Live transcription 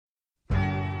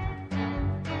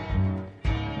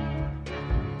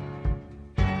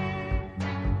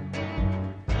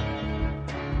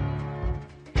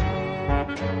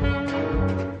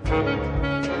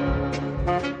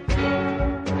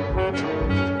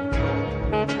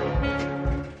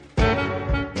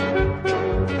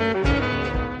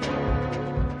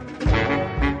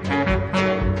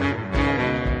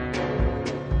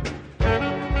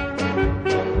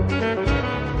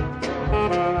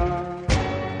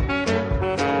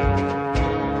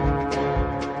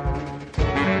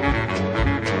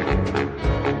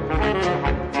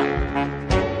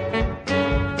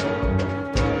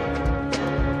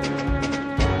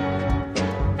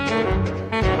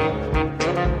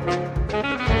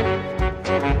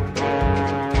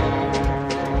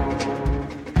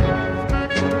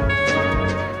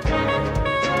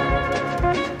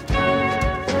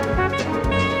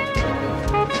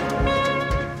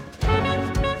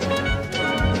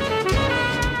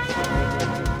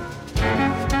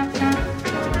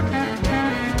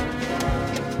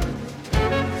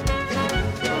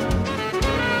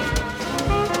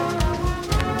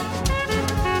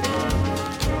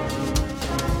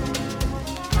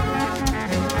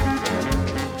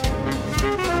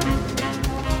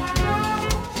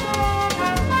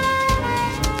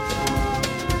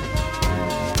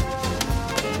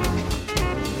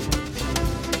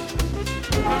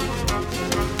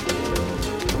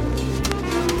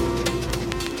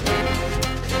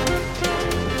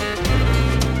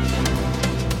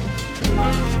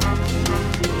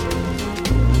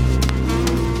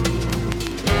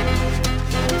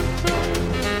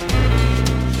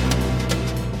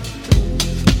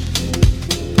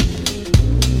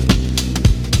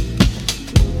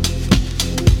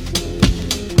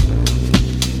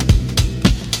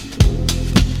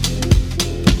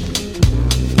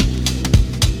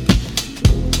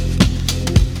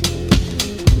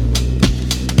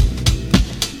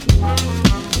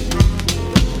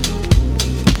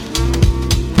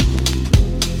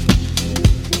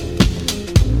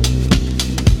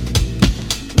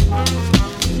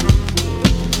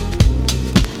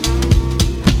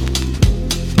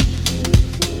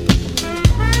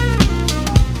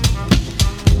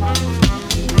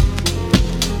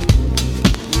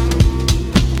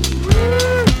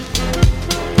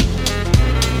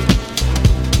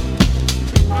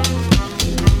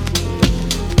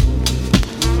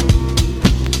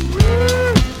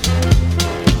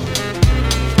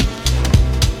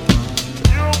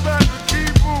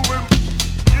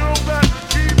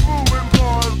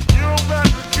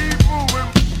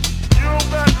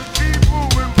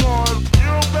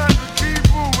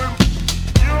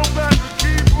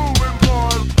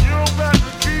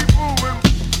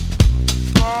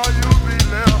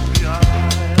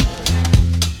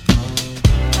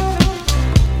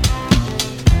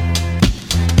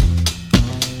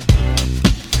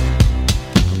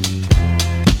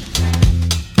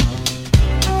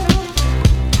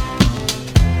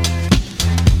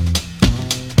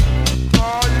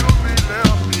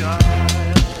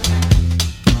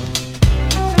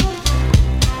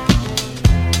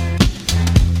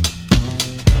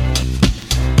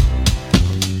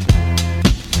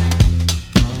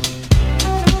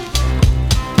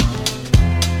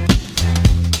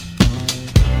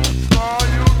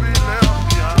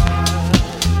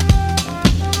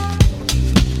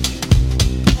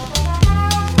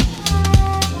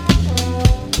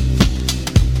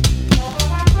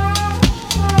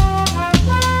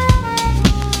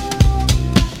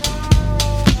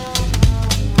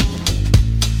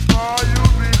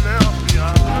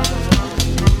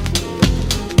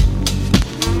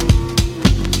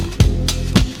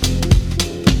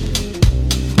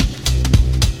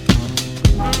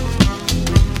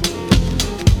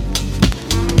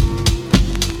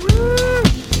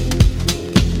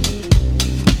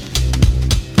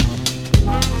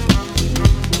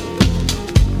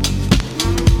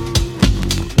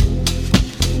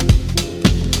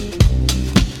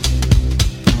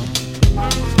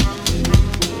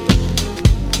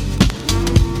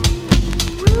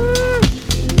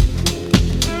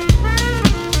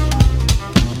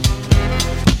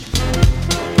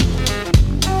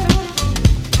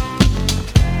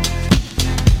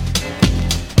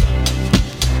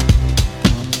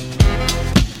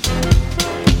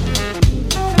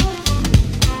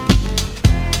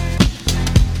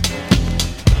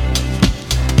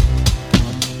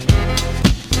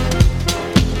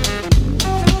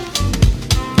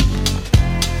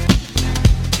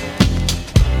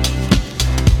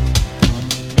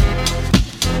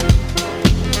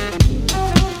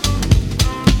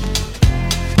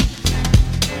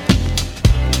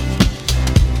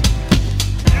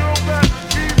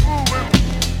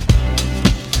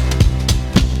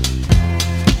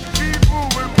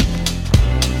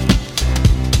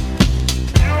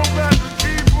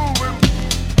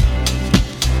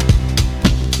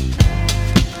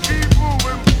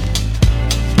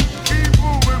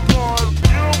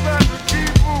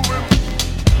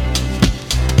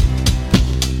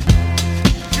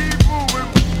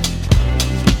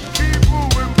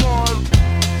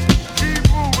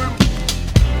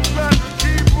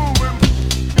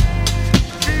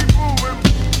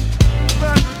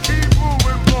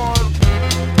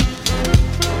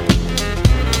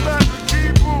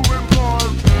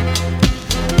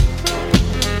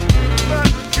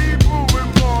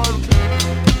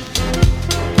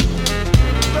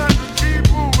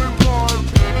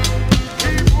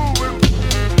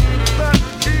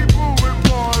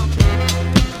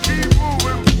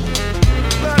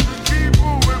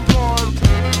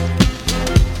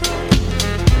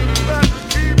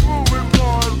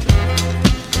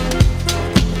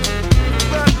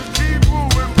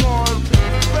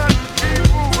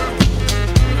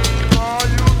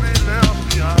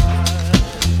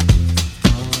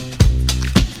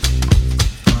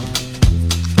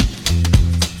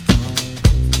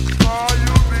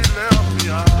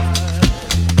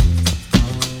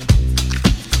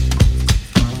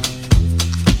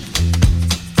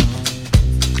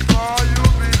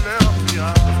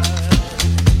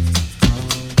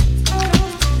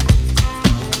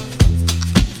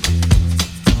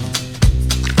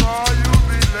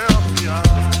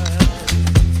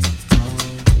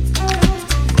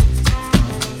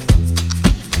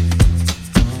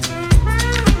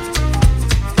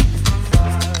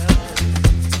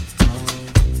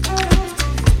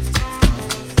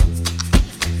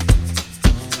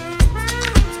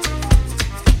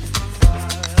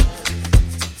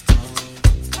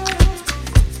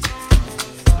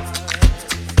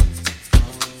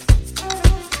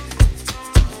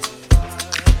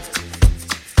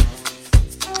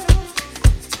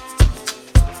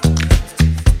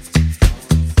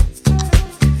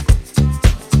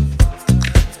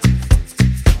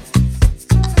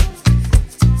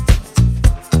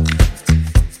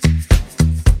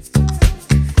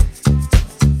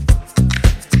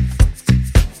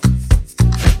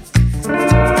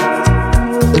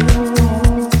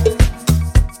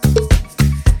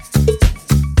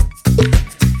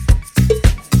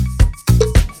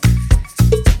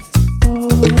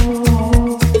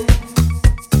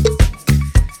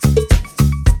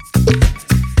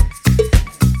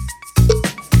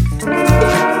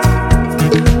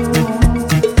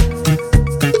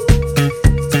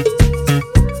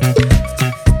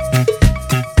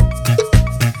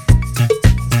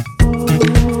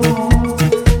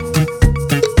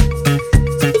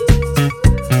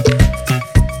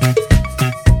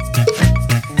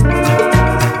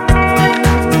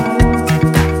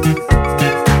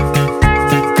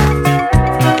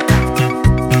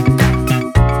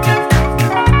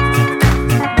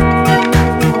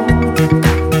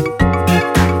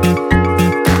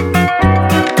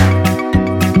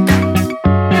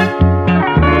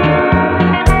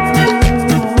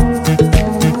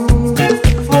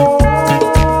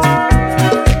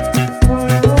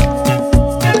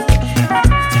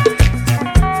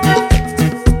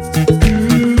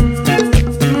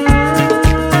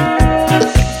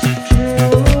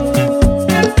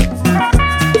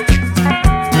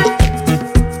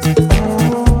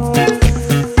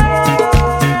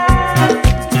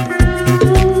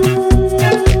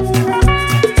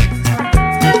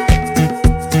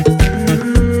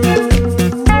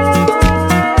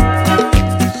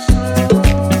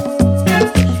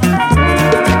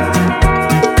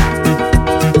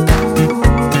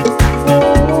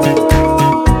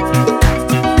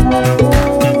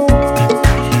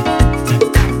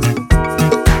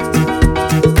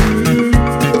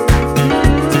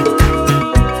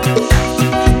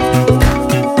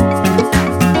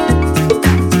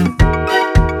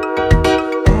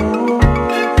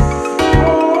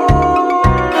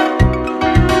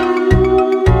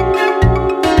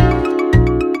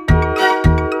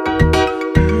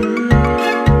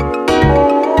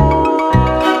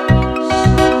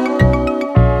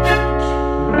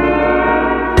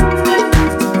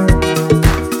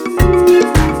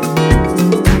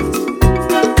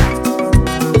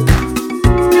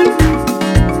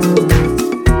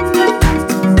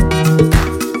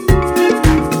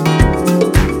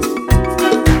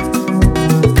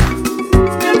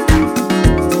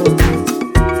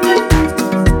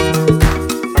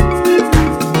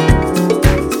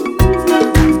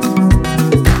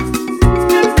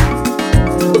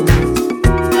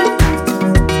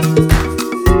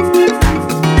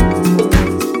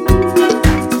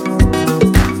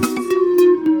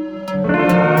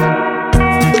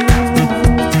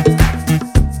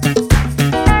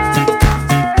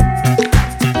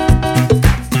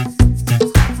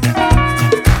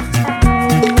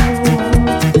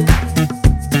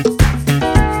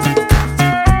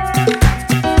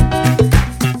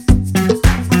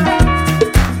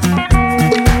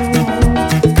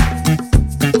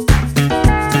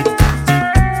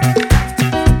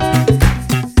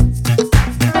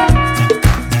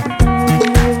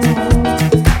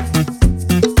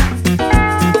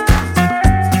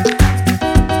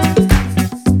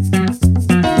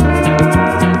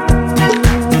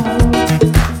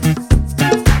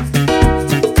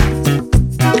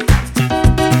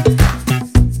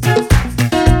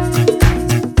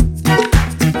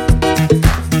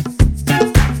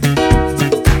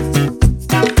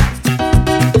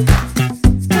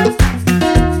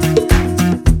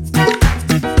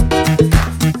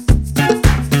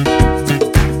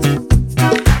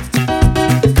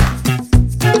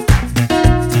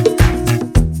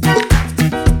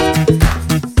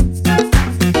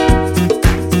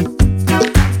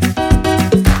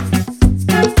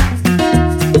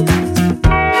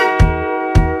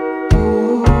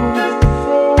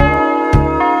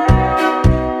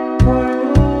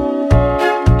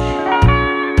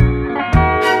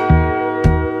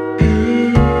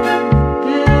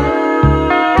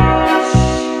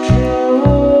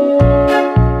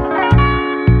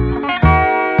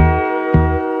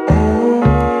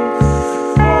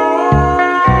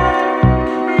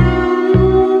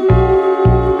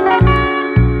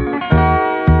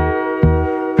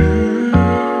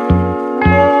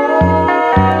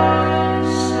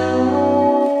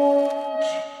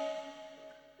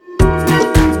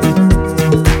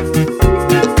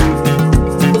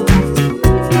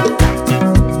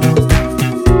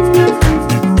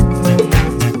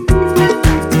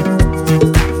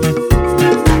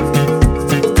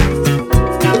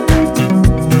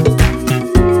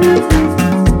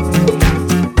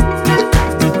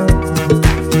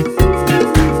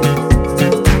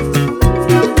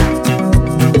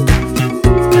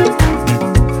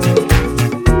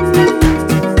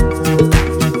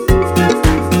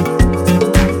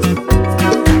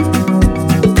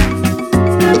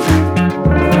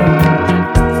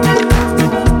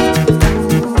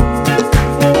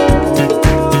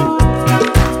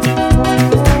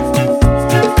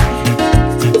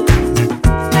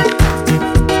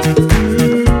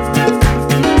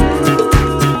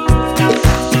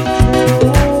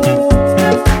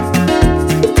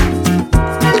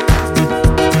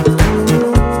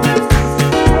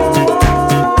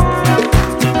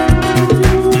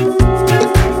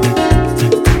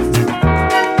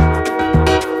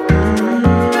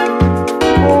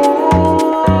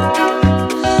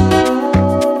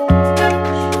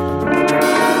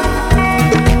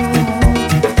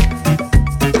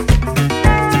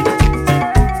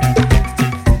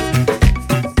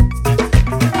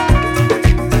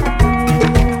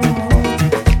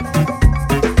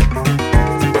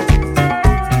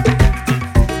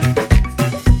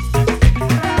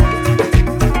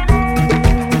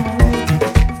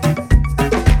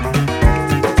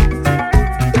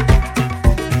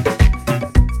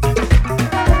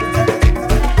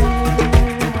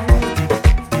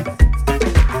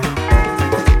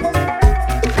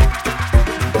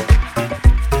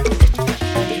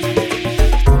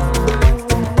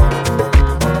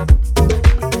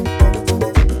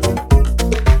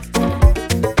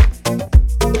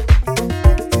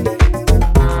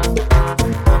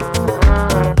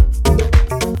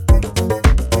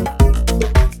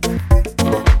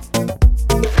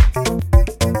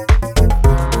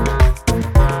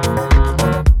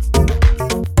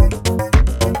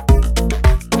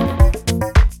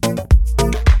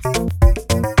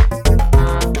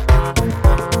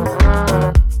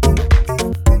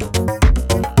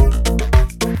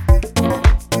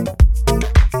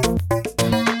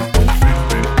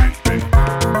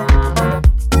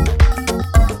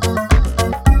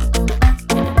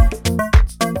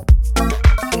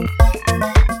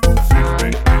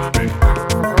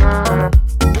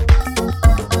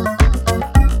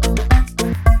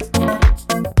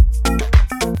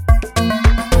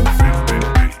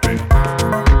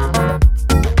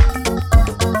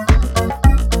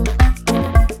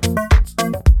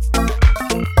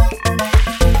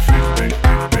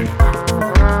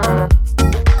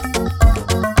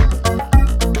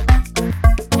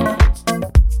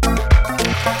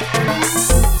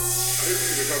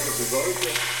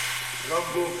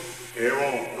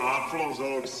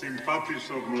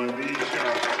napisao mladića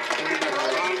koji je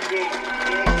Rolando.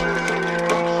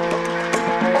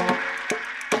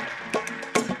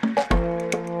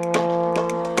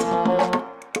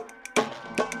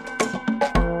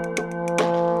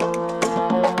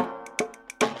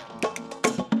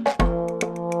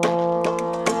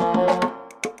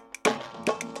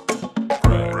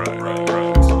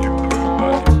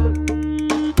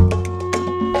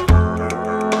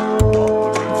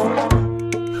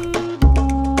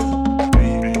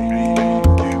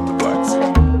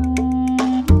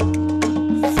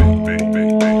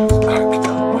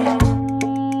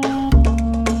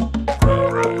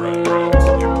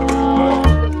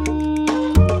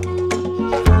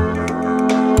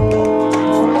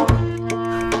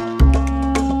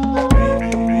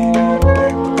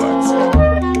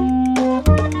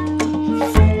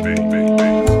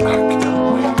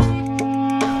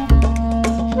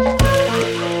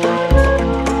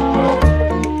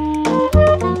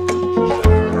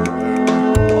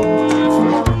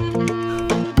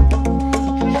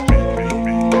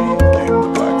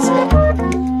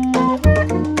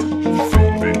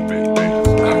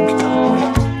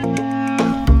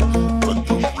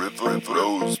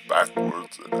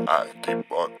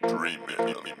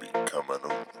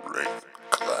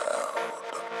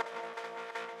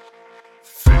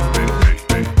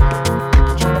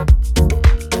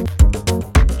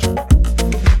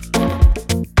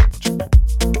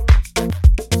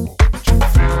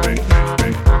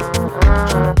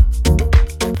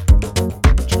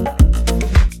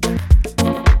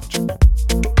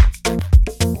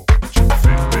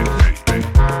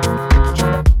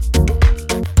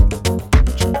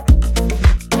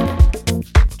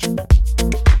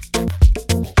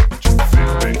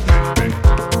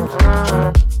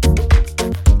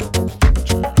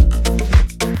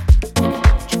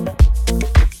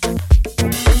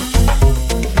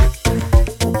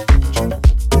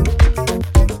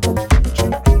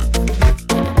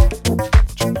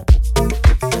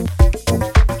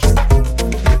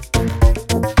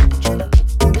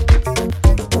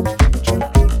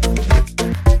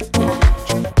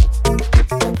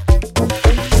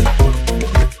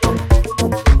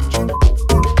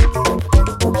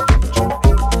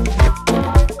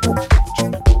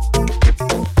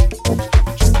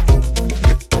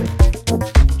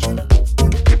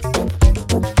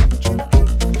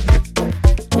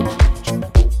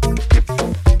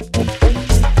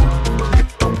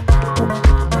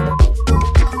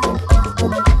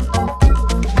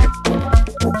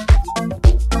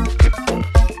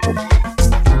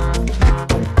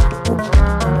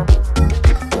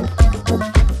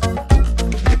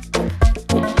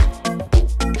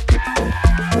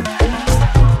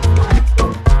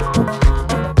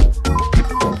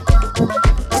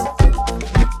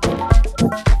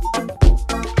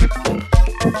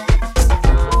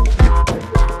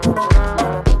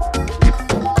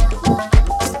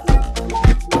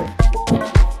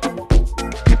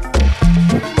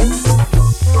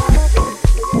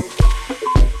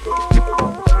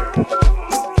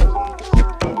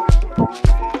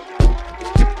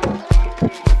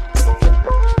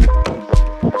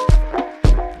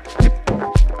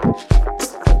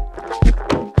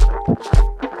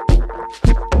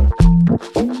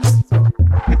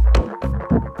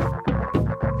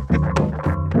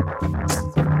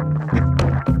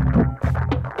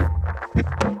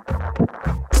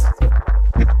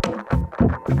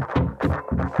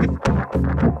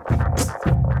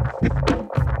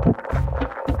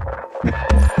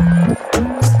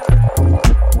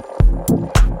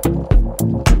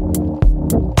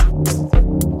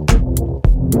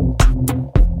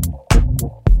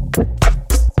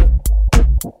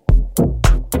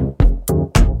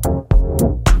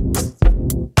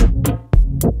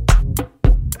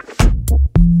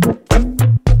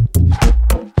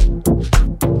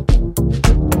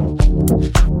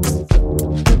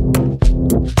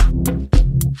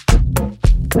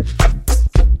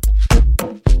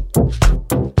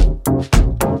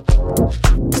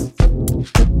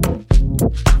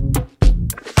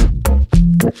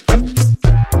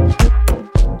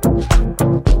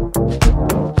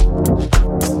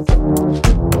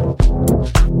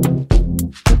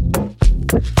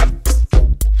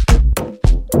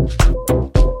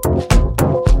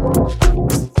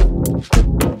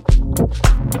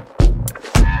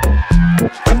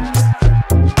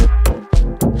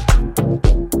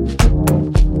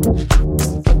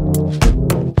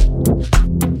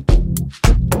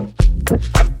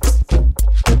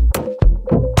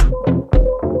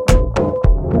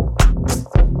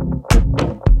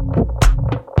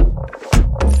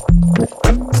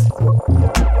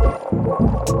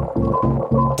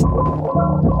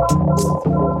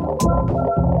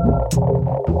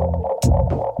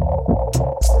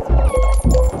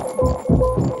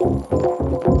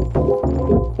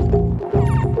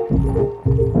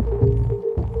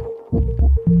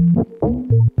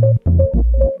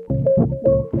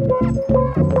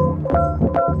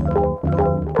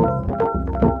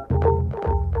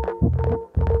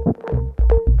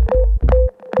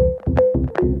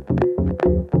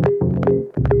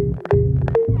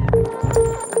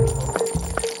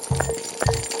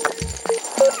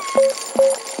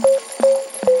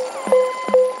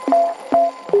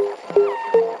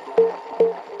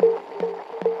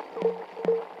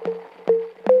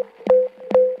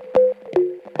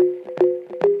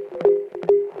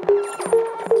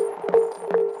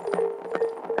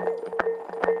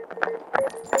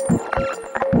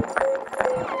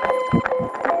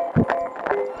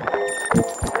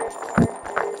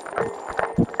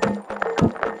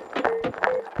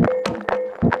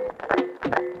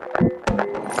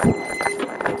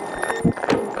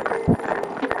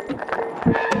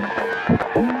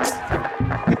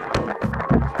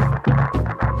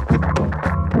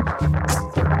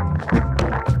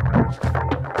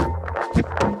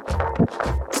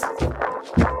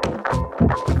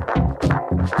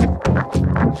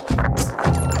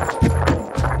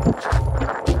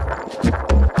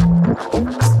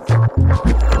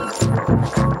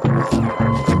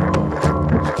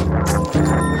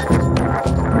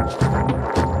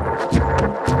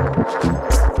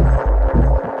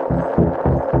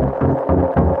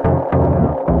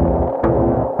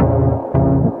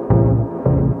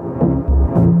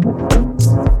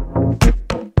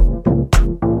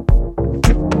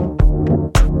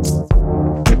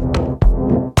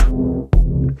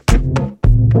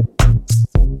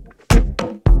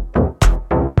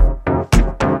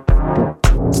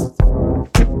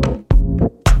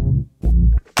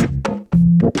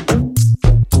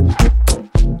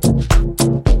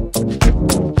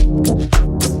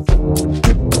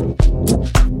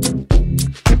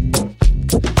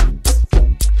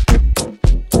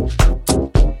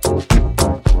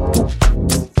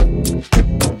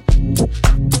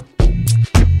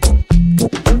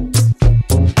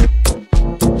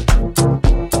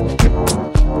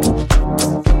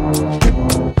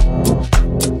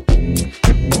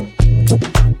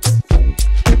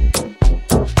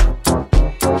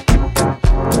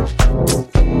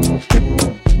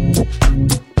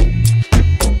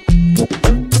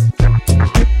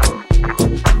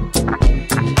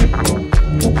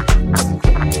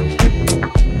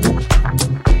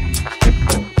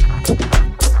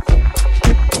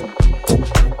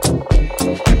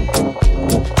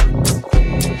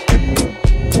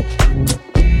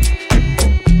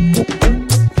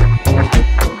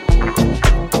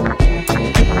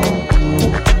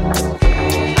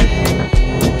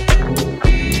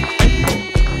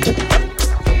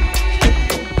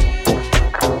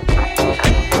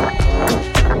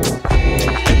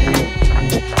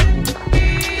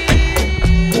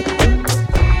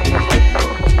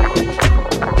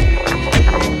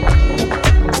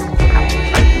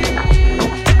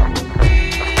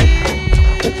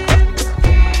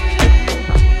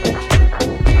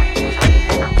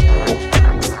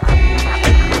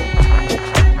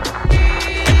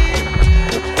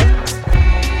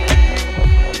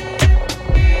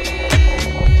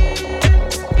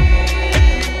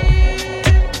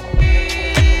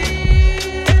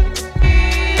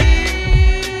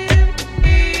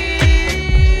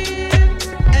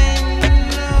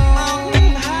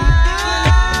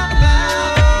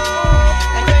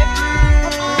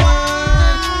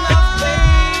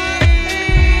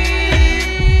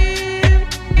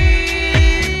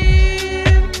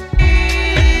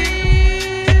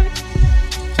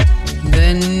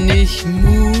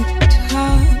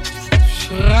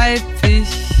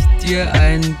 dir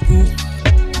ein Buch,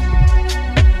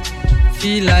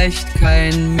 vielleicht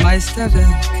kein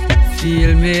Meisterwerk,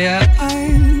 vielmehr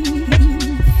ein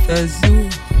Versuch.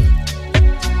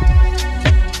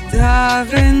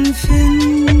 Darin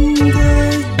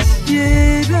findet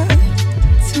jeder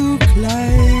zu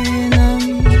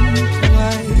kleinem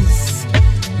Preis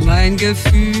mein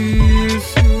Gefühl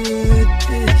für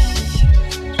dich,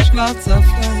 schwarz auf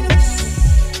weiß.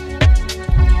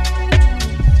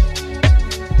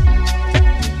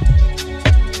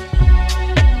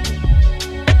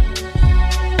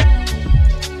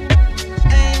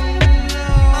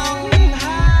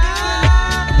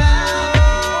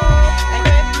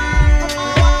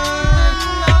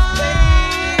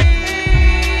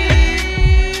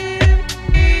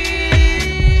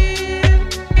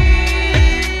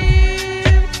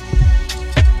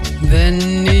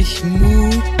 Wenn ich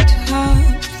Mut hab,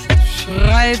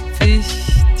 schreib ich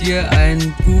dir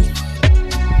ein Buch.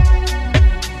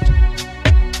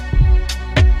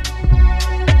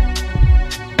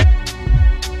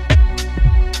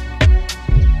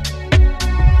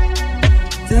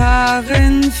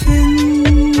 Darin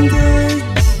findet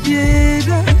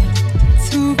jeder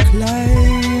zu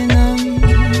kleinem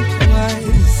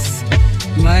Preis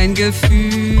mein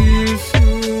Gefühl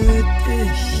für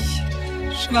dich,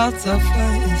 schwarz auf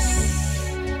weiß.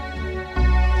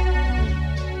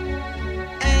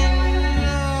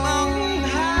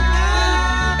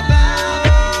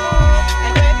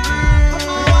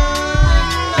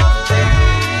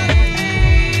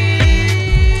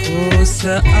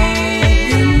 Große Abenteuer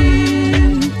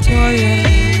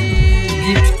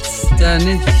gibt's da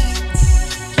nichts,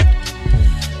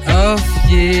 auf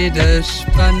jede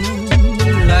Spannung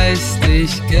leist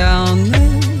ich gerne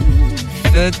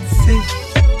Verzicht.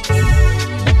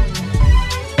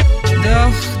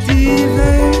 Doch die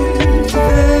Welt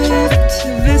wird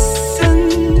wissen,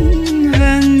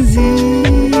 wenn sie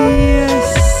es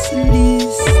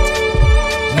liest,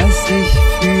 was ich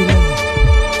fühle,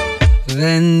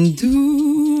 wenn du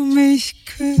mich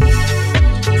küsst.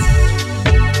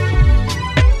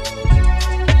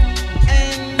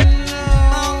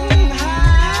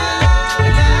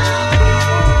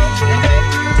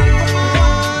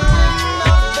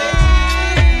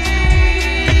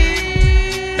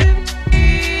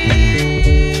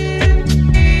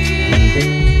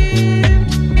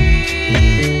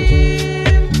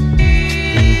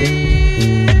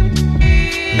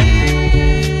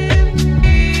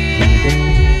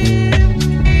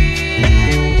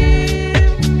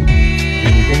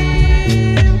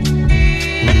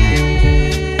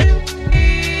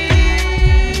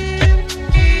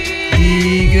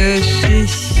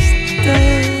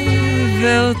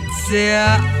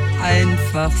 Sehr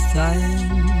einfach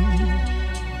sein.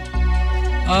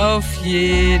 Auf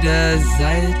jeder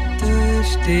Seite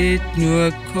steht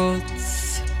nur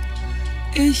kurz: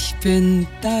 Ich bin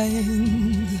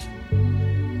dein.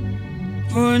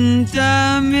 Und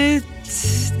damit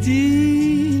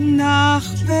die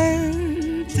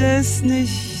Nachwelt es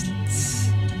nicht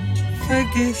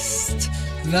vergisst,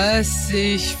 was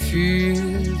ich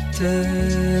fühlte,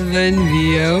 wenn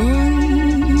wir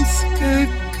uns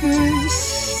geküsst.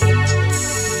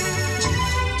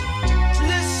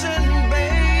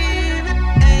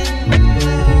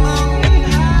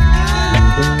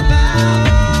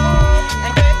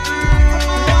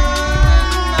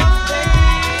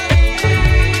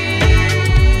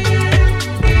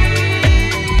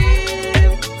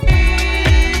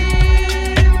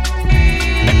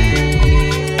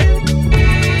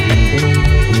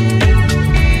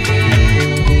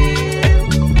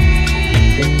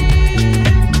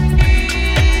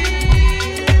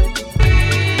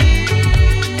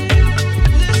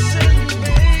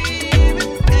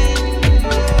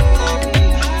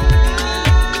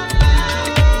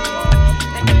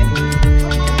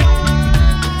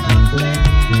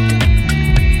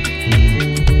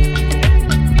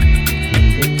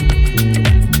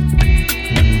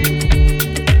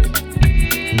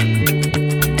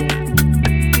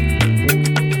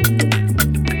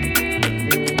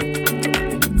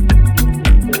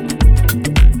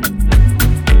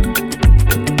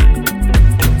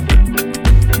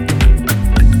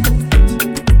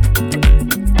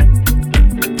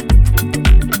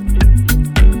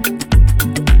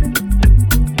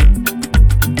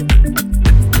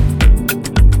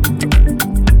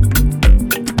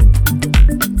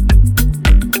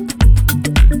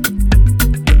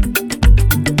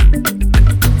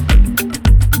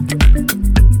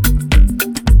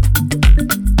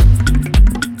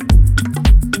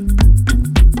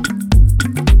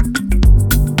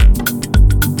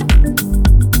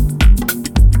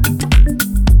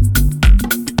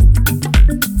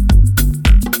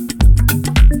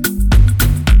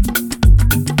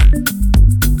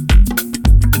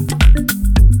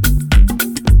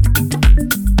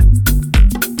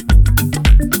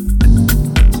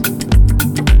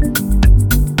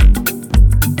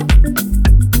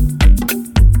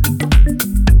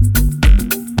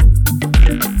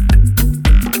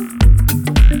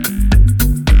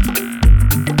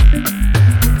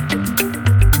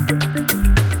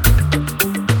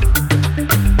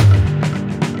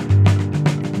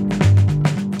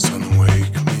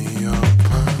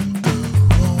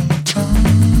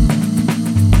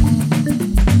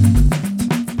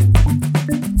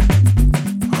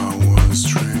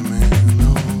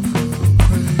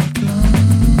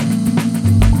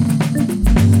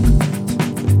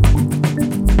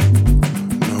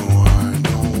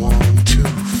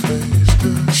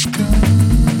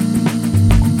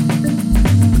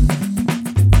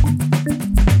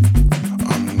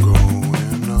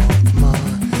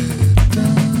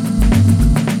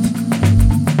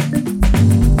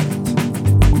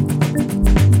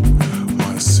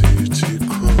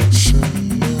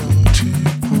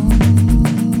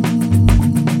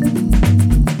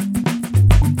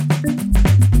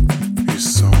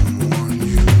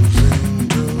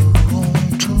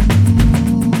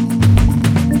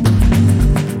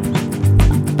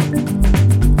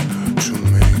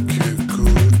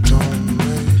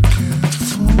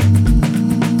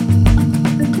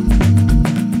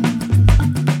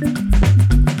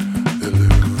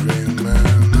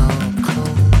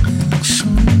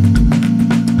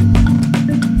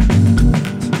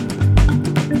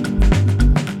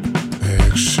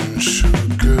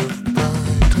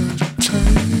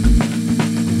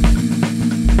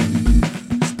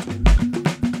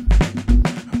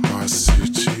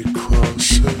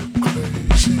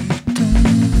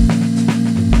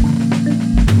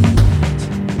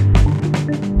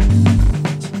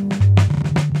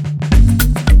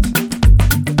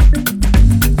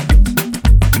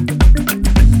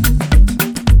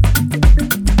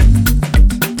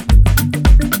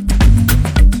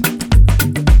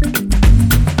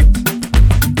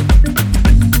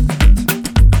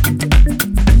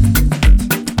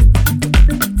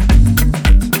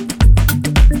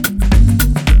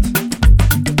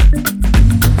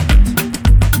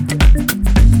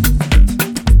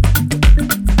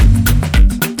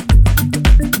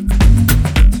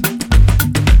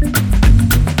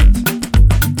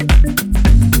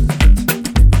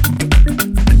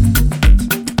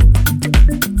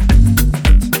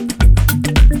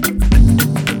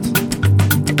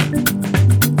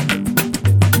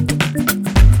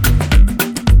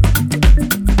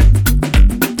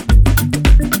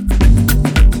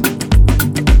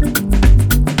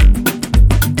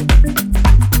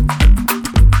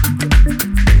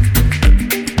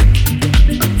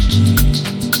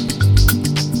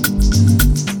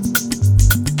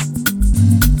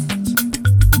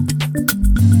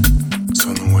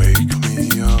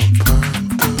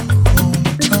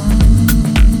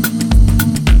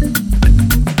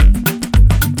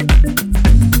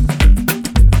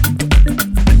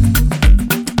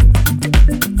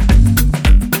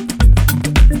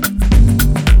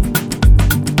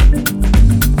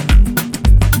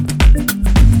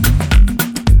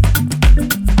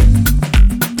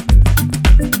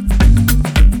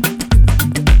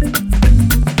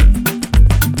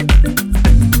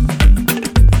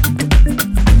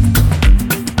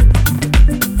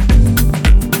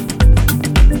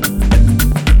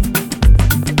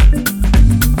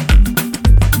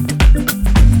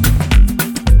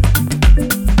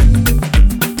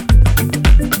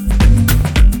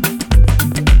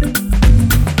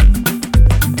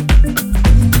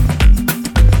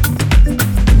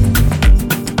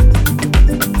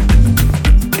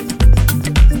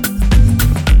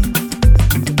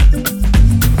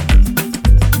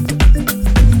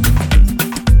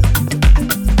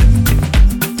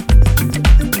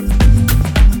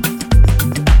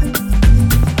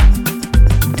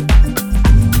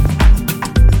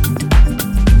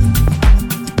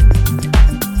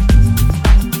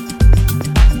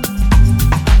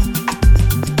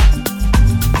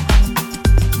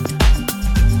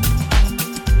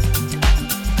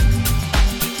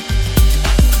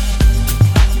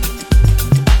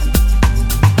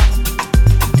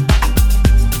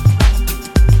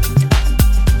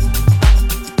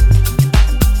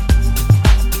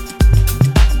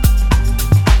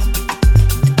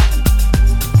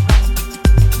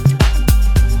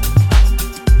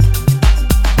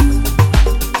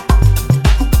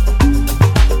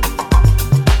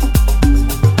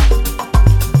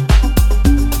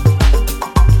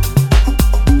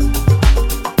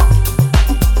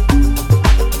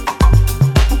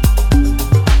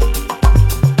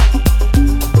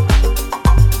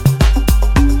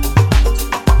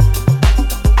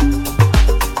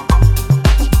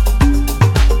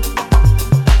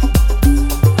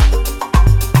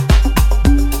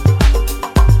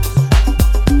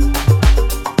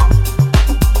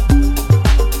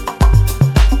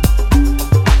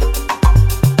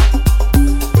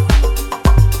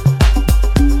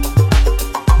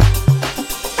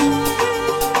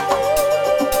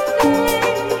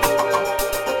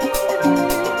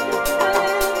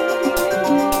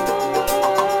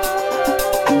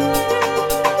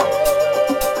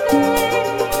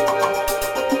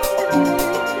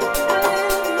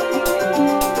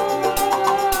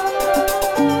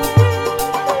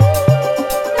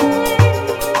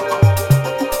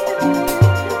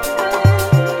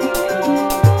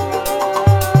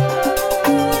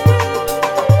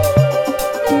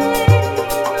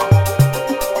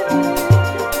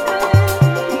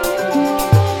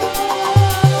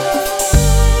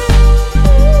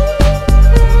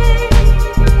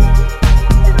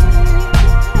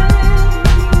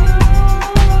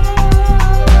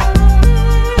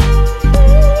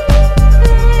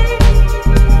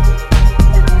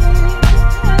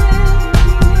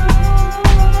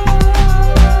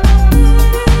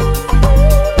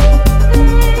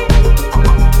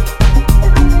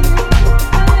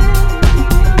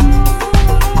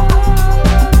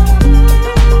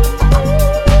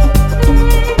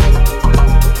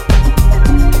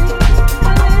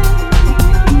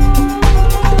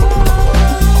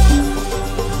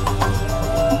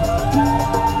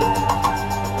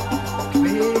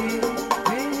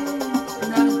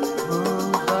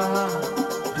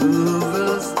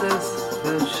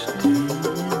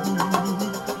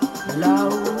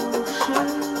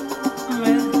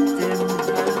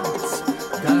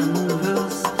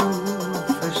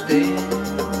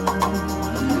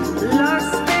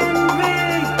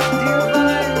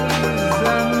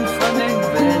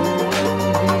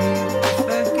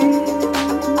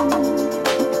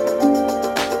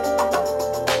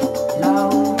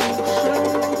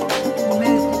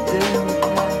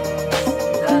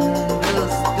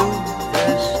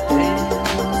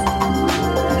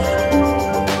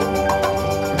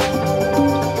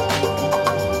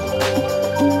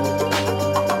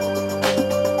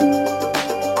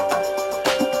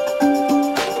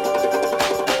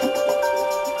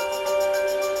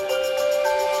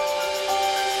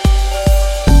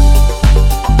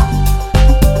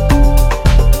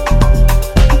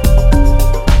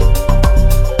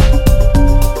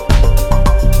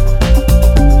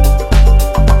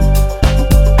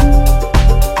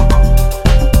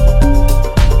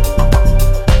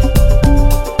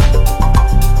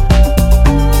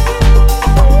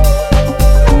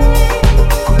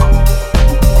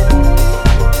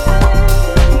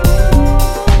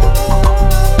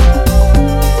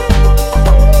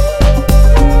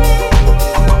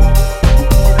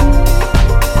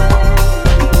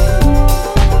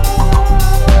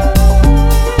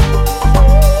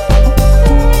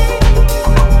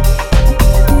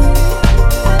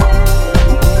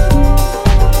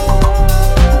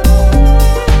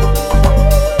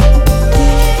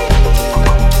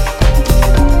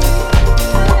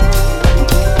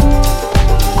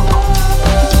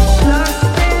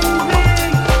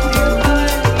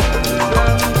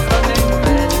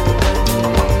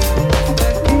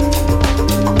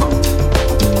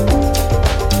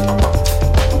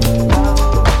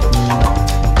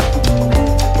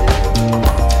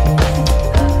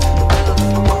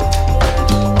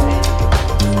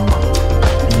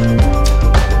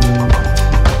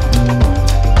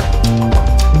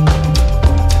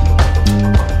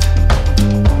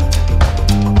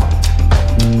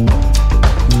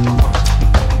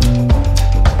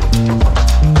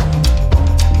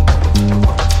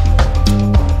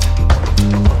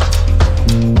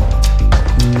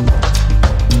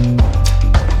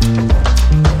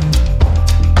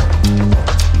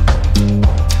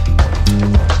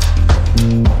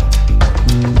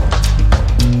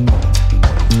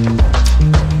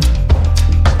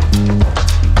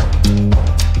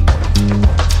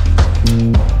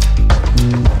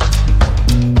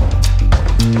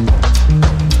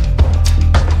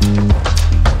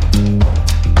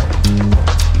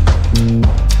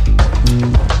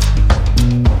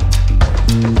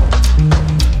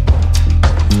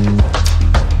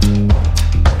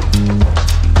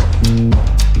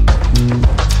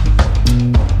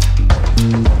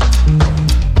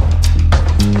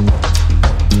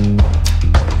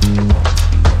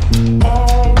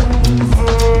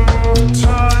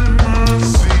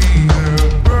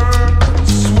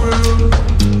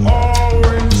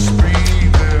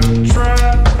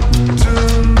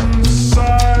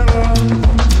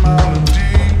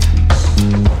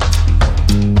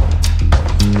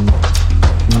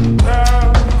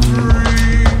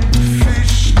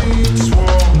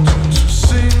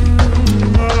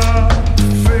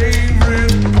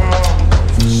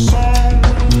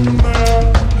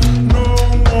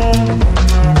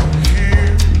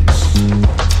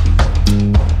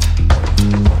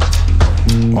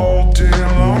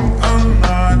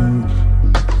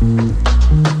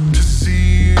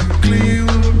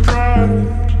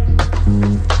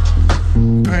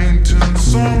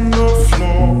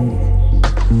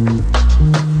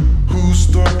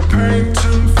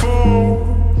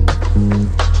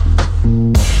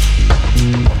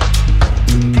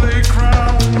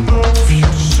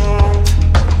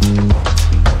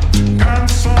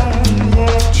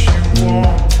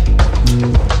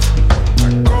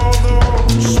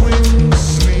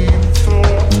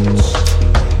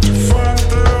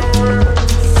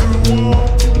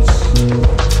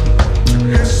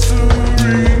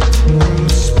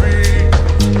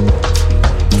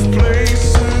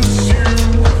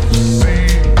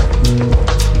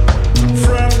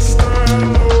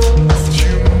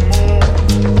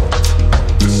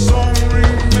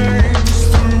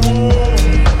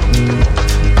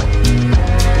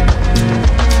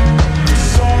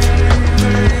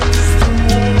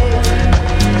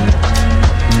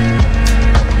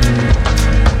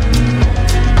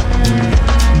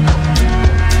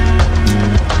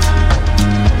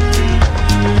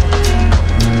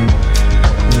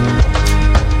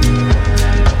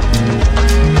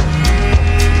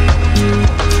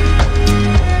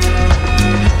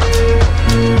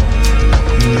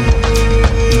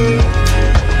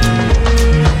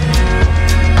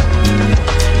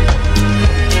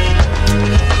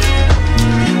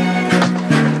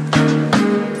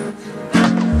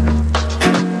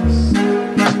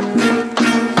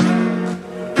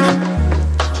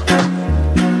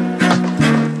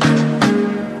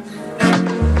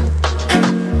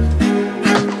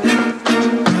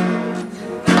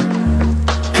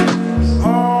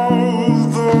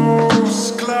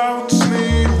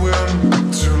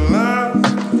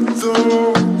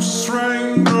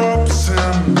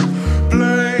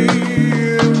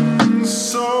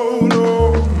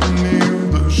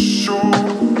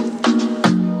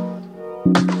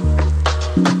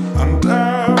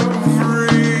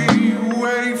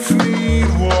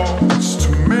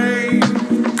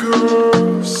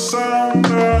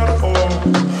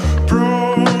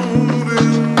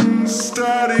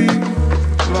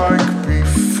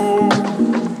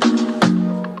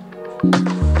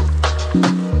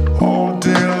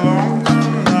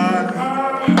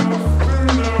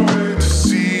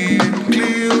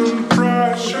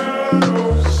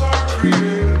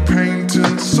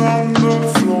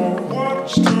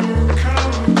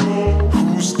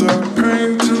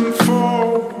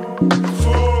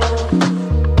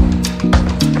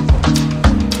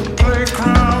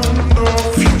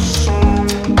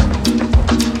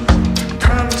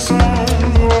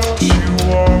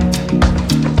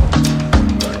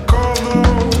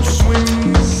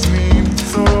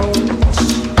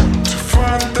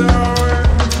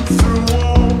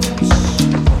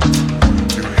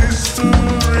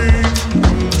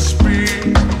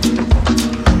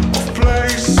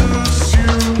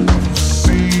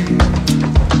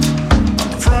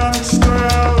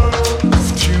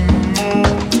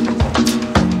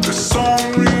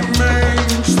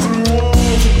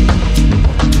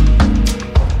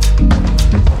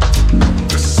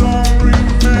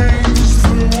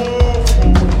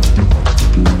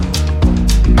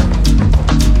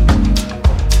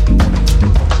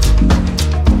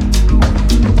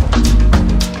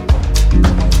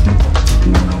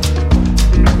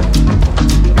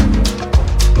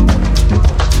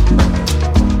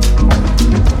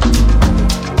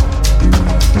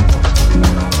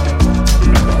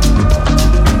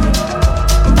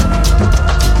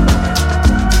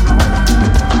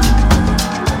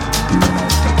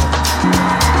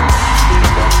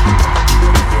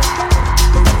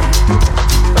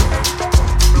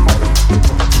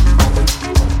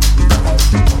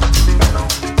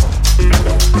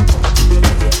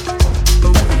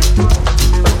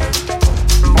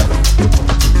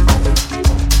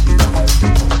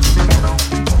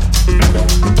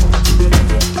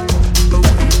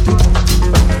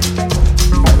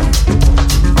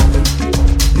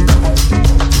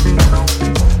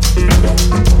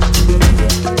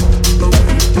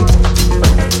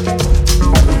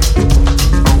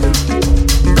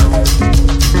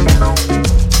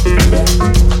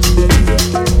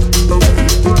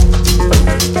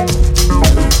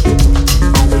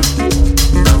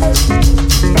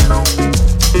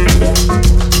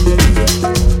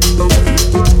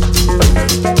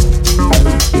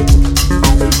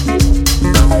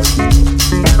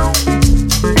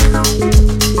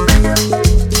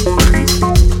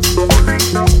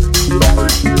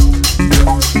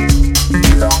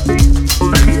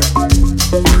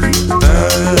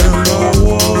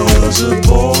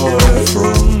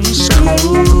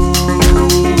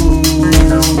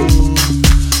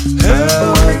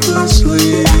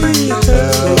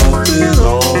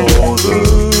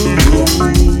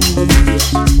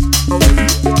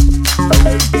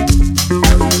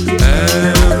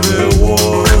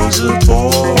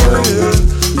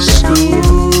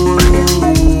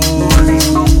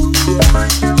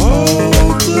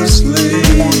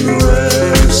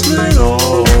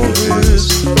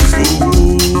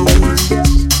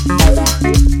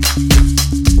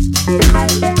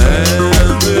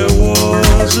 And there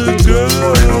was a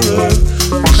girl at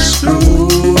school,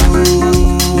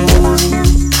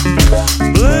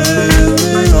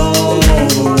 blaming all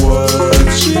the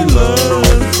words she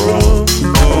learned from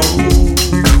home.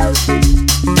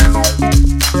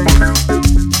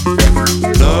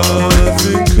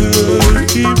 Nothing could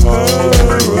keep her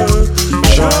a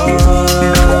child.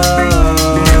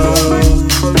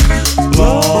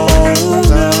 Long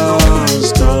hours,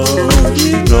 don't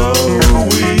you know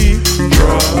we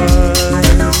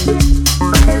tried?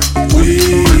 We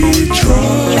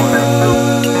tried,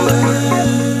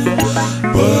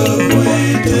 but we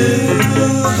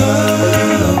didn't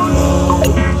have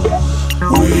long.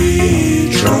 We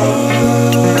tried,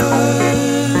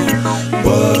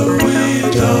 but we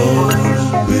don't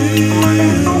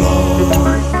belong.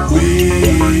 We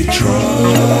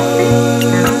tried,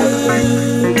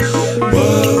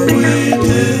 but we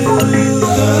didn't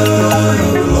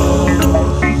have long.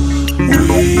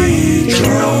 We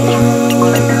tried,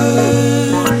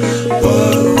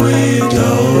 but we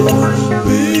don't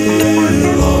belong.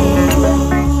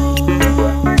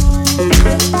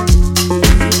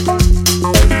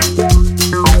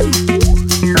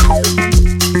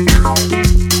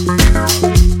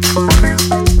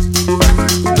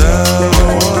 Now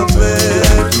I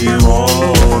met you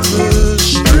on the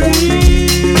street,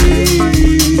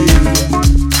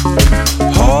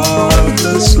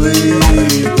 heartlessly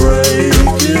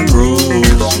breaking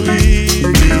rules we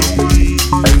need.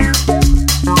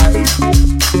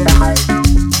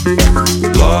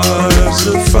 Lives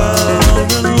are found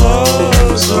and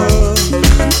loves are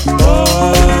lost.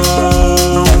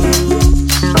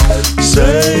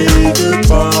 Say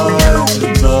goodbye to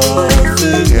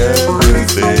nothing,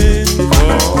 everything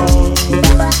costs.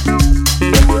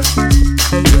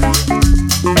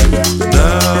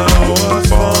 Now I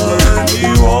find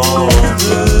you on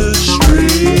the street,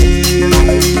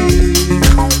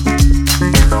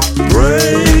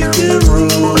 breaking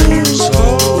rules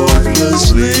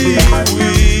hopelessly we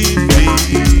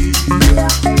need.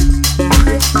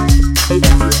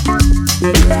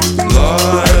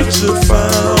 Lives are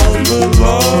found but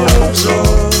loves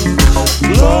are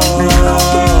lost.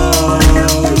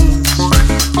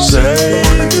 Say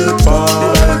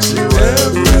goodbye to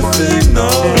everything,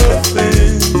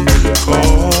 nothing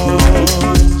costs.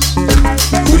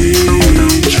 We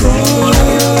tried,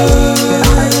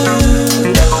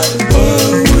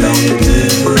 but we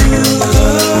didn't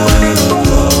have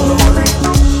long.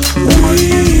 We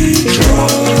tried,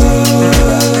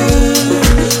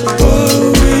 but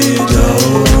we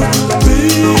don't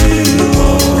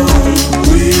belong.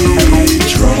 We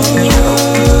tried,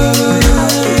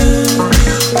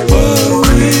 but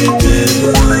we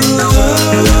didn't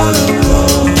have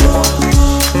long.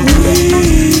 We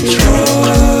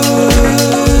tried,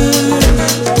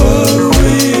 but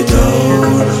we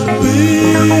don't belong.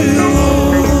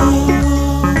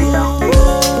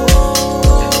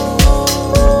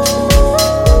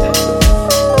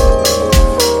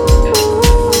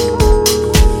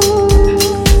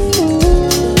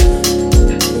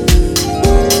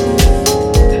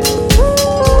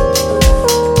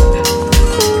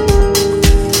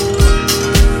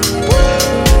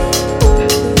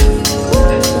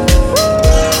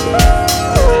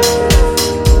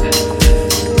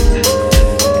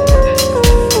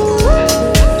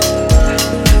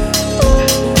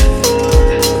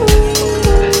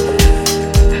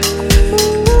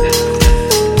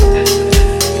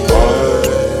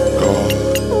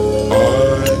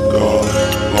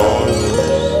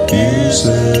 You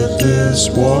said this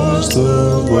was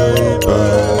the way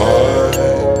back. I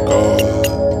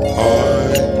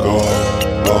got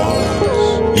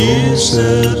lost. You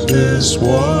said this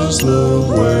was the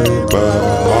way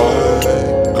back. I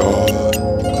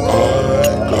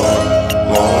got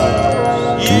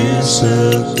lost. You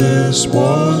said this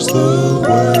was the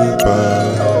way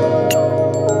back.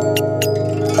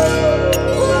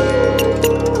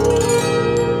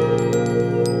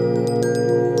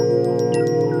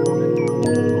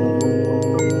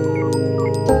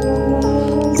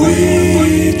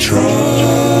 We tried,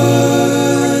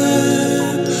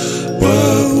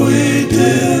 but we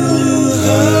didn't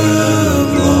have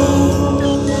long.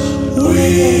 We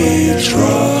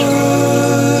tried,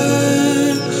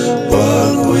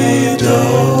 but we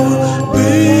don't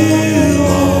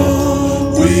belong.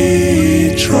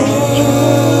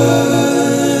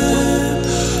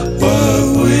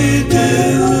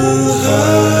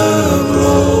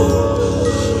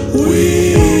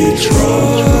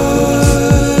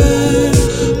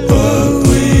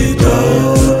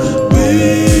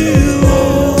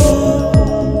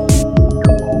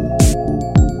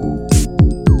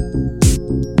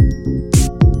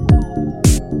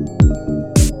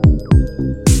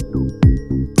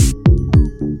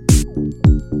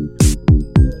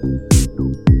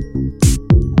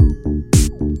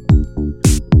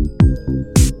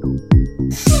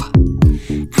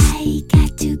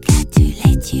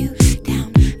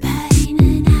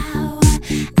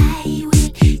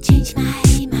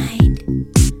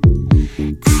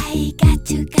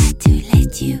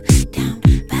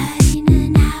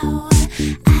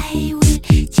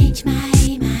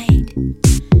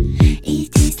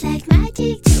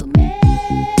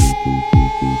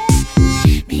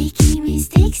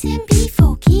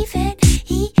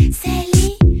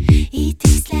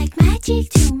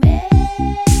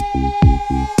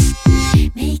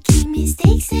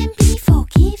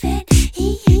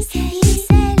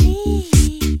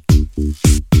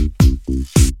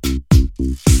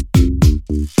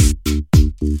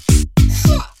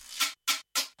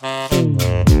 I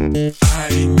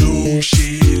know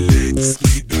she lets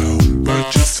me down,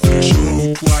 but just for a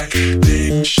short while,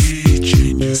 then she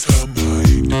changes her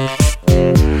mind.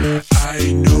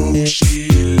 I know she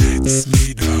lets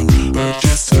me down, but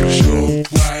just for a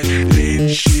short while, then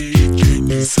she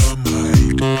changes her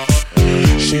mind.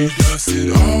 She does it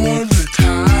all the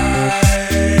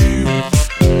time,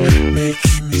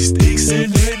 making mistakes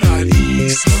and then I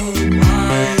ease her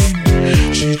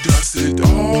mind. She does it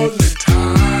all the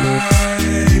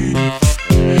time,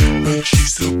 but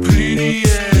she's so pretty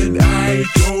and I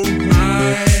don't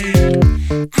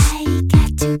mind. I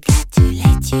got to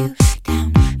let you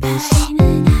down, but in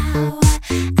an hour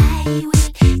I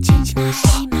will change my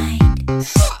mind.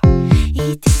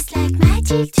 It is like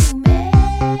magic to me,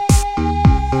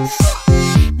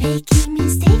 making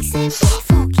mistakes and be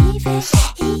forgiven.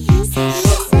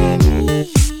 Easily.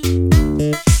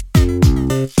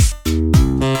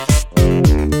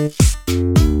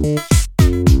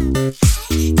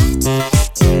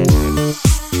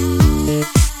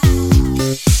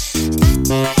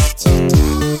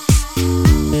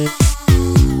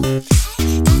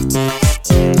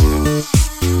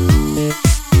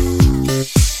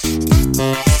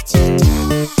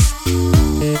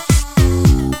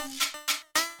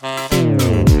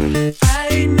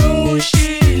 I know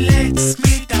she lets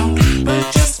me down,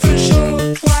 but just for a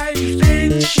short while,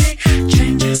 then she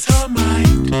changes her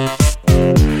mind.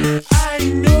 I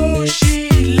know she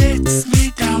lets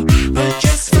me down, but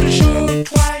just for a short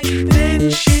while, then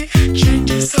she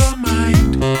changes her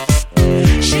mind.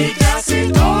 She does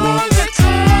it all the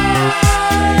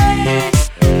time,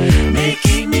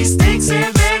 making mistakes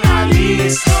and then I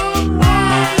lose her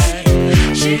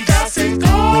mind. She does it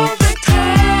all the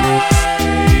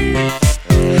time,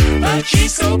 but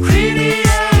she's so pretty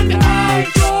and I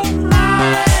don't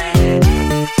mind.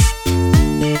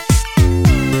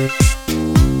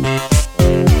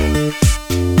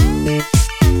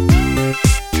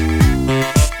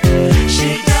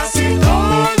 She does it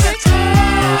all the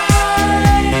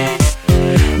time,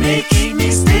 making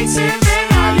mistakes and then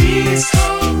I lose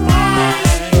her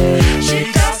mind.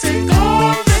 She does it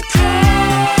all the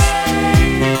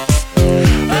time,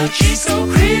 but she's so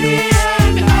pretty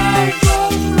and I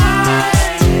don't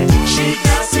mind. She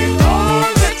does it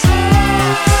all the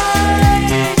time,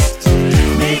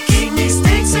 making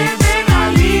mistakes and then I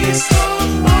lose her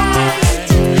mind.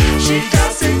 She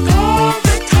does it all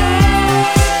the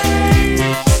time,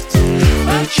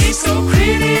 but she's so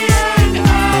pretty and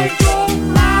I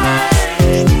don't mind.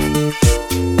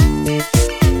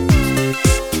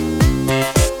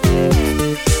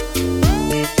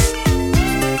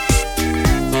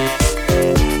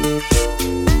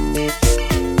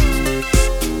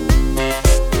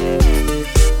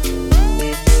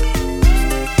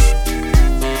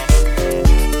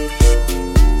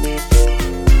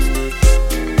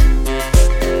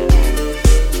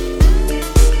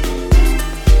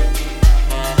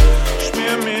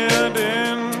 Schmier mir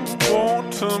den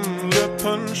roten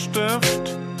Lippenstift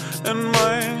in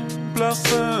mein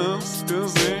blasses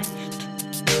Gesicht.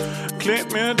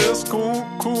 Kleb mir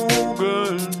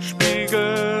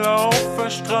Disco-Kugelspiegel auf,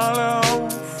 verstrahle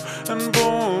auf in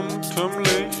buntem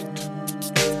Licht.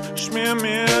 Schmier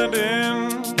mir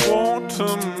den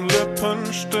roten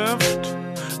Lippenstift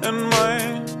in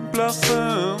mein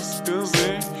blasses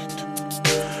Gesicht.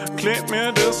 Kleb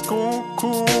mir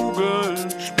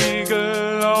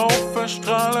Disco-Kugelspiegel auf,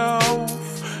 verstrahle auf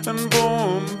in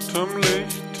buntem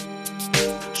Licht.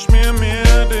 Schmier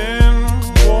mir den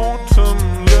roten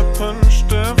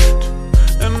Lippenstift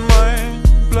in mein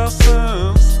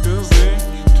blasses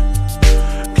Gesicht.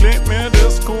 Kleb mir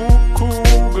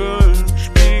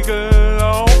Disco-Kugelspiegel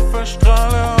auf,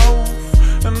 verstrahle auf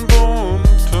in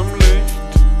buntem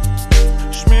Licht.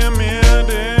 Schmier mir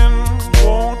den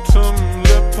roten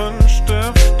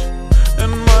Lippenstift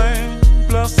in mein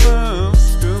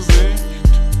blasses Gesicht.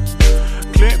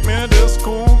 Kleb mir Disco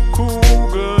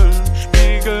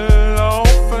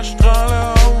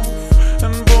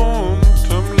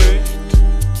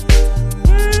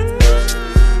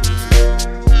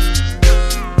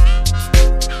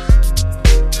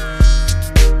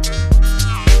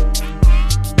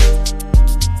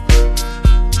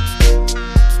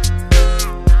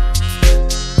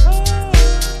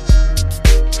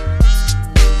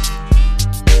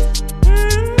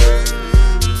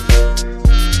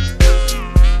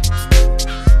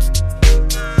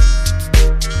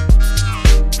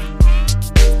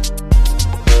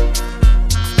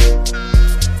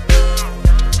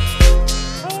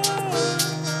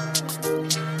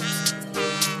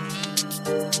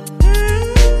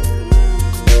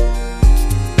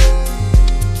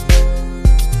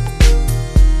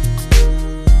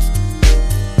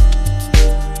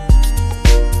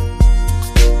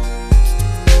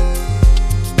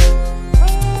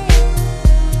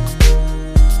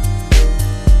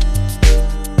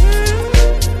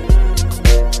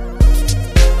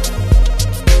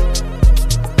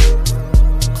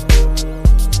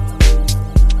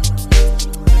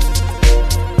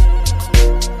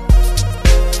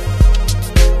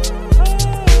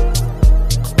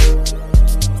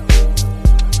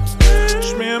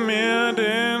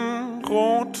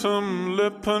rotem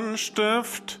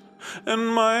Lippenstift in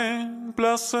mein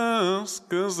blasses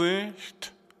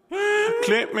Gesicht.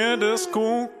 Kleb mir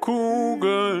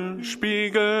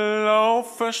Disco-Kugelspiegel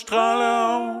auf,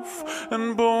 verstrahle auf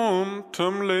in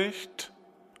buntem Licht.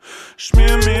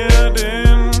 Schmier mir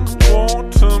den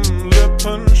roten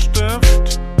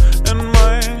Lippenstift in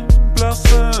mein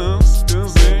blasses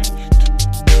Gesicht.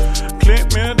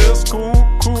 Kleb mir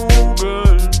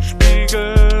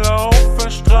Disco-Kugelspiegel auf,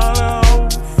 verstrahle auf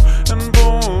in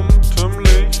buntem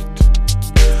Licht.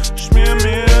 Schmier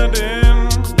mir den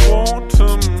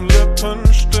roten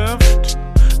Lippenstift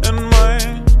in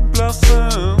mein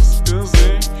blasses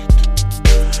Gesicht.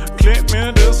 Kleb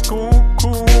mir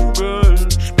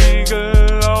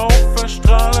Disco-Kugelspiegel auf,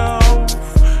 verstrahle auf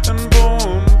in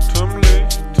buntem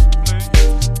Licht.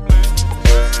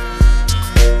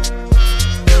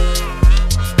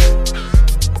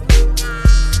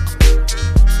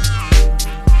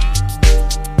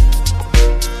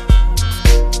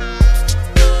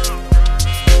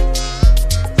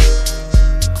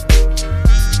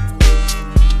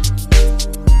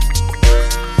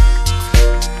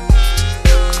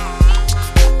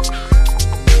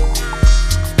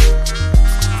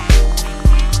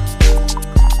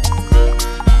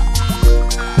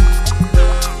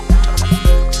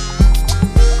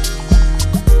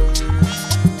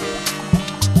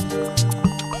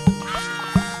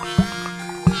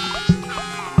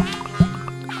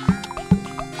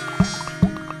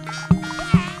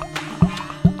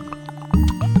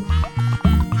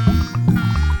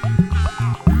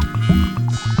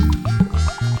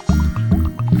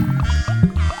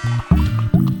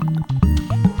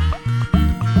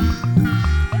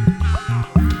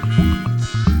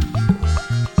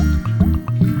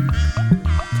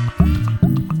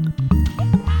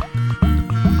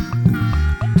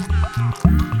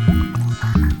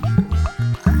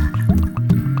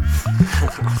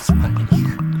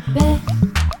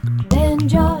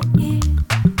 Bend your ear,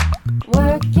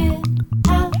 work it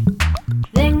out.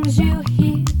 Things you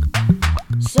hear,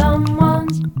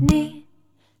 someone's near.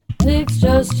 Clicks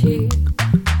just here.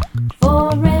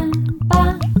 Foreign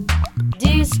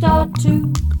bodies start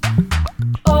to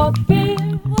appear.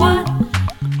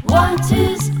 What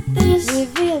is this?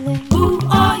 Revealing. Who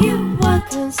are you? What?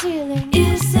 Concealing.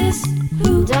 Is this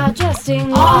who?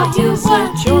 Digesting. Are you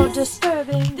what? You're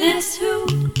disturbing. This who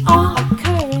are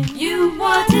occurring. You,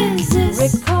 what is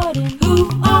this? Recording. Who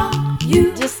are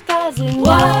you? Disguising.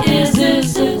 What is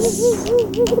this?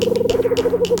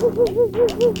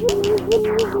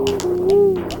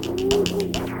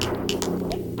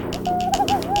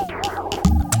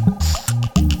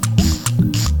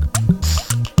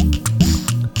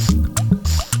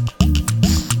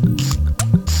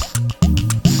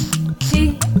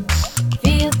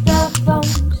 Feel the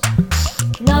bones,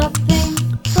 nothing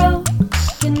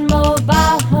broken,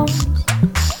 mobile homes.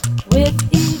 With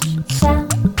each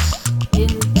sound in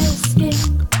the skin,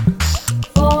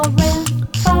 foreign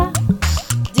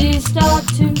bodies start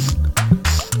to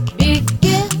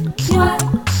begin.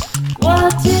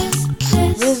 What is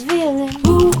this? Revealing.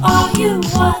 Who are you?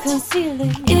 What?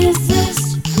 Concealing. Is this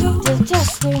who?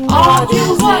 Digesting. Are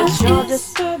you what? You're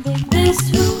disturbing. This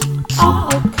who are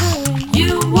occurring.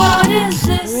 You, what is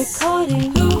this?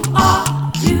 Recording. Who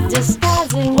are you?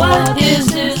 Disguising. What is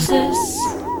this?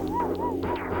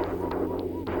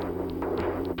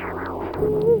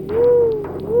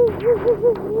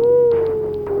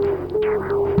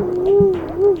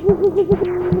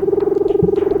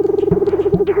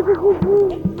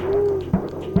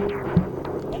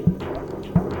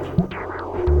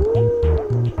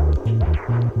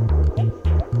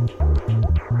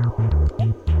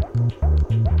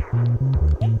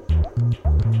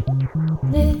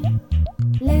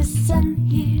 Listen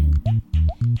here,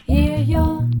 hear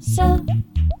yourself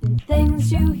in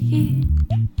things you hear.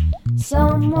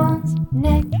 Someone's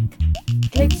neck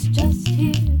clicks just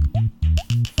here.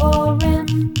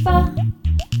 Foreign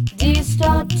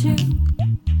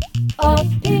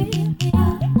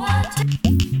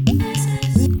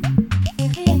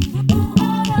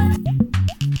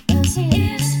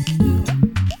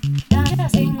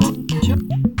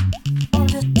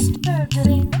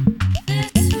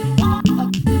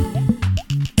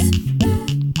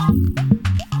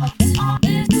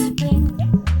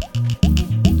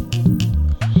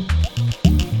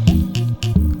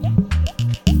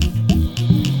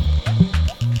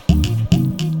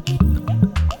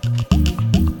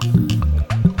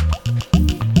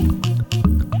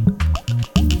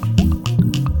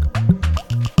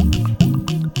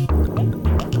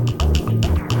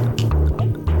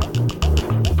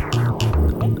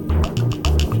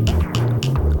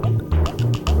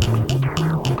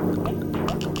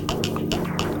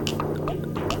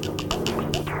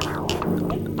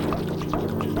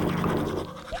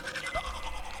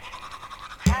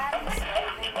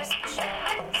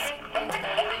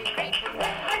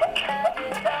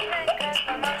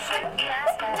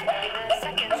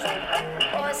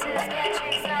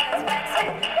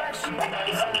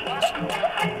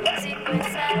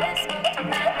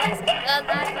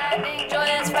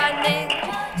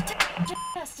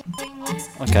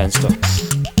Kein Stop.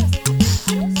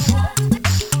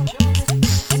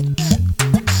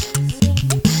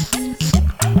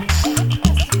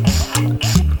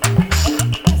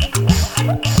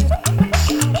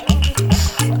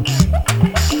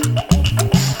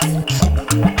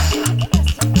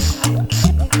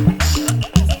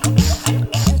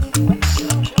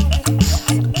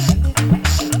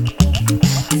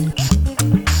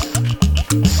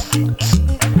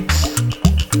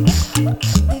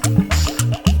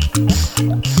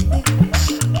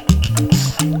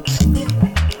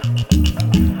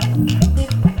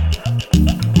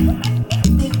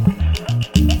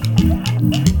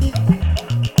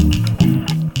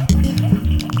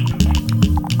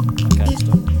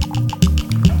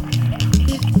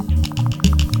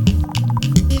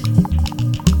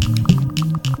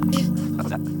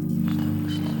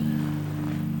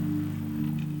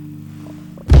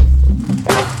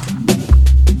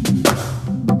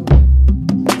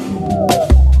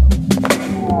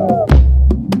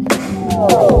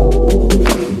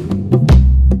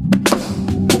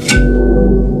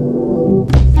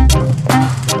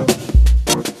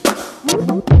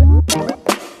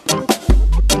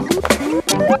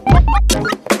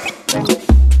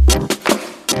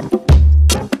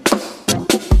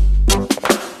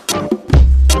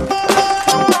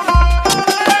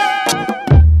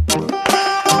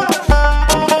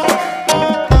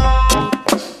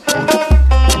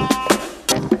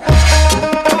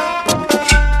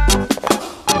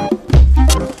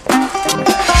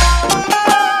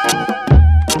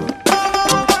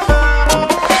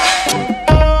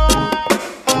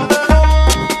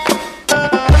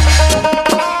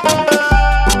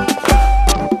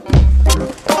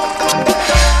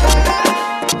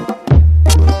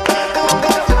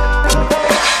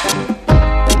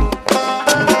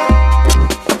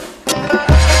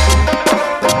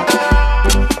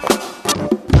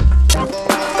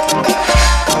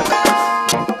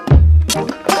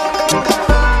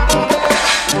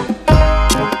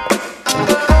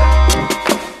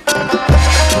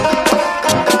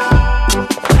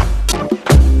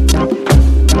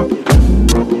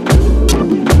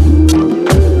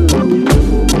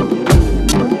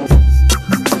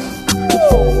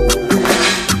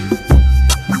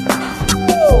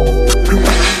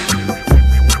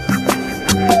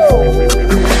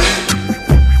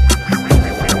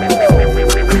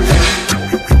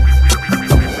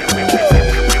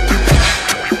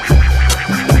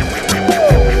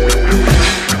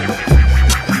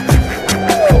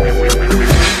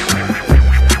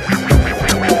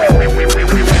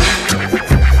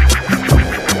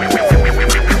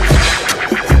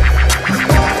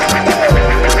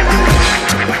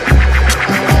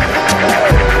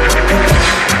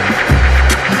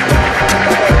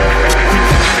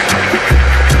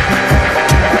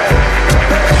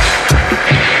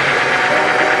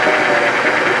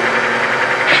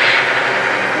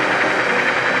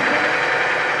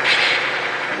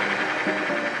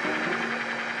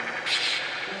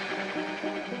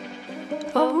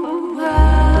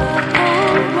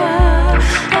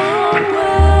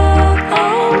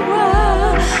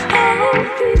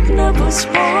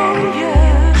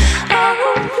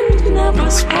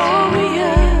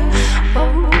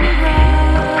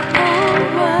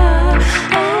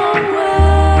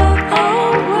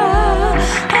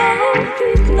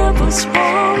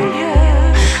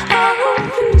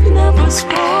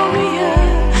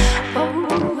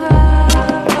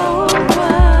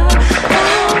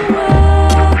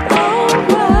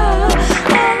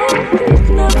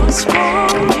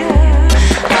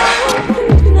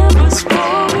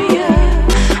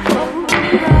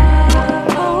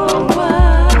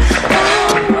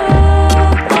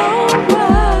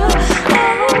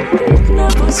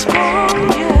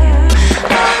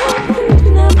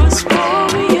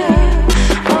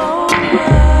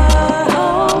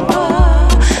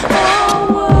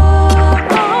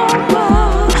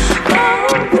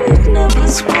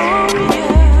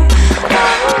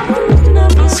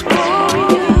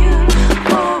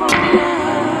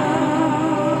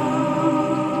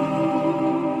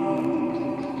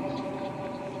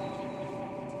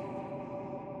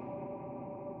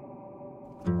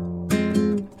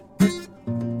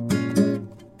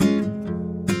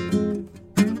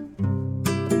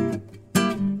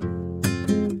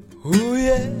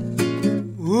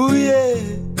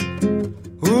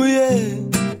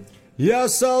 Я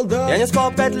солдат. Я не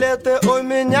спал 5 лет, и у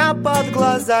меня под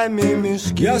глазами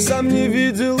мешки. Я сам не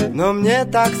видел, но мне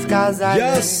так сказали.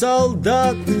 Я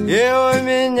солдат. И у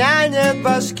меня нет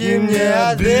башки, мне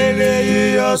отбили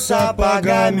ее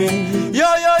сапогами.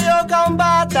 Йо-йо-йо,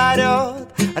 комбат орет,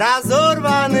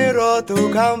 разорванный рот у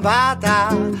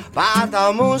комбата,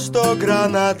 потому что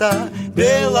граната,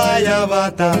 белая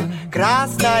вата,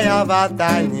 красная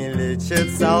вата не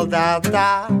лечит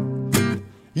солдата.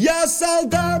 Я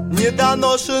солдат,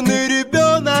 недоношенный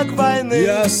ребенок войны.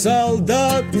 Я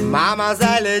солдат, мама,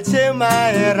 залечи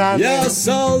мои раны. Я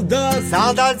солдат,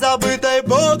 солдат забытой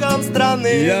Богом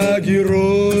страны. Я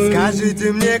герой.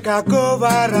 Скажите мне, какого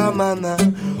романа?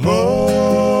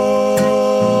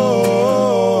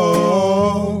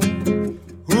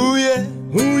 Уе,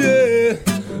 уе,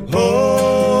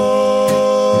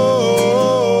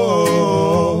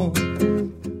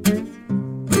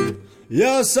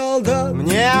 Я солдат.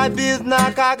 Мне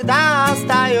обидно, когда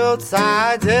остается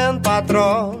один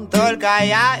патрон, только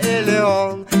я или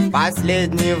он.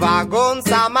 Последний вагон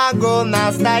самогон,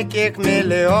 нас таких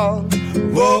миллион.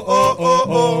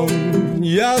 Во-о-о-о.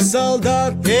 Я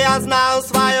солдат. И я знаю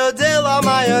свое дело,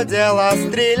 мое дело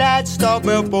стрелять,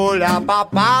 чтобы пуля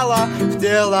попала в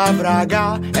тело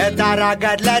врага. Это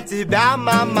рога для тебя,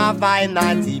 мама,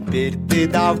 война, теперь ты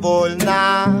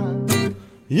довольна.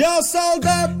 Я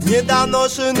солдат,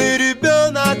 недоношенный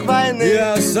ребенок войны.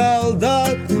 Я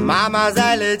солдат, мама,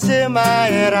 залечи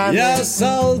мои раны. Я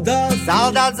солдат,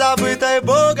 солдат забытой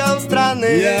Богом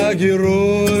страны. Я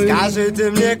герой.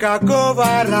 Скажите мне,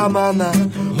 какого романа?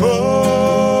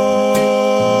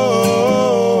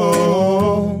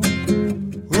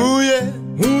 Уе,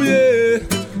 уе,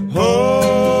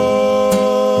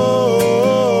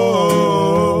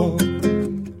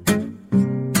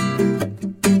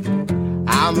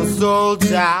 I'm a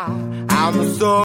soldier,